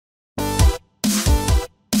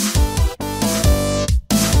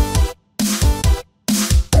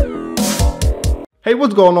Hey,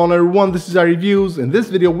 what's going on everyone, this is iReviews. In this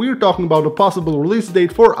video we're talking about a possible release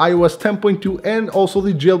date for iOS 10.2 and also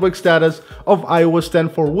the jailbreak status of iOS 10,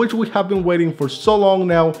 for which we have been waiting for so long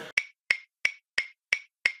now.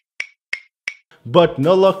 But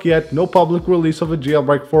no luck yet, no public release of a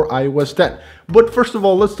jailbreak for iOS 10. But first of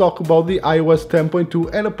all, let's talk about the iOS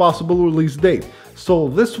 10.2 and a possible release date. So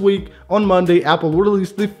this week, on Monday, Apple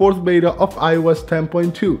released the 4th beta of iOS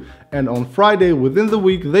 10.2. And on Friday, within the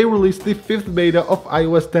week, they released the 5th beta of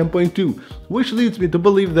iOS 10.2. Which leads me to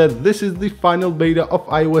believe that this is the final beta of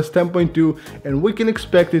iOS 10.2 and we can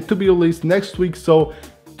expect it to be released next week. So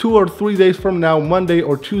 2 or 3 days from now, Monday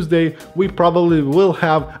or Tuesday, we probably will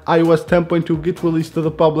have iOS 10.2 get released to the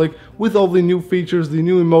public with all the new features, the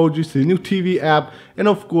new emojis, the new TV app, and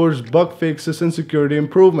of course bug fixes and security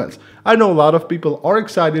improvements. I know a lot of people are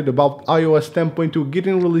excited about iOS 10.2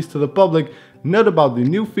 getting released to the public, not about the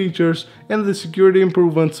new features and the security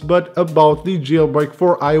improvements, but about the jailbreak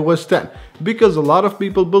for iOS 10. Because a lot of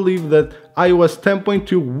people believe that iOS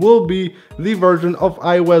 10.2 will be the version of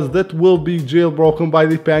iOS that will be jailbroken by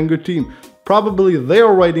the Pango team. Probably they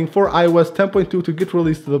are waiting for iOS 10.2 to get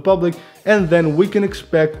released to the public, and then we can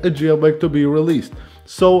expect a jailbreak to be released.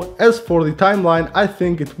 So as for the timeline, I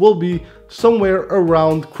think it will be somewhere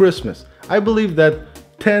around Christmas. I believe that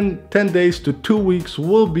 10 days to 2 weeks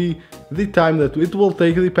will be the time that it will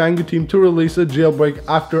take the Pango team to release a jailbreak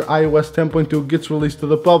after iOS 10.2 gets released to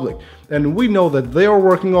the public. And we know that they are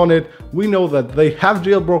working on it, we know that they have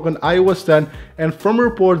jailbroken iOS 10, and from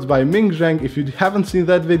reports by Zheng, if you haven't seen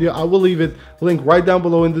that video, I will leave it link right down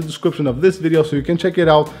below in the description of this video so you can check it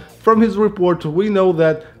out. From his report, we know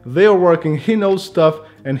that they are working, he knows stuff,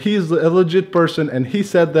 and he's a legit person, and he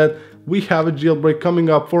said that we have a jailbreak coming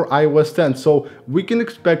up for iOS 10, so we can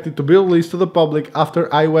expect it to be released to the public after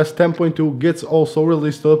iOS 10.2 gets also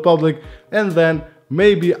released to the public, and then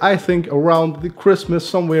maybe I think around the Christmas,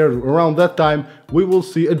 somewhere around that time, we will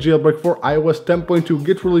see a jailbreak for iOS 10.2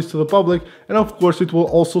 get released to the public, and of course it will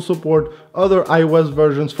also support other iOS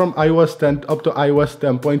versions from iOS 10 up to iOS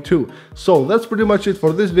 10.2. So that's pretty much it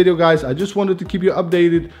for this video, guys. I just wanted to keep you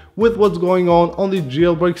updated with what's going on the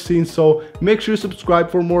jailbreak scene, so make sure you subscribe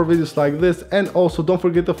for more videos like this, and also don't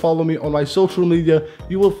forget to follow me on my social media.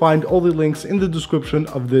 You will find all the links in the description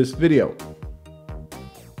of this video.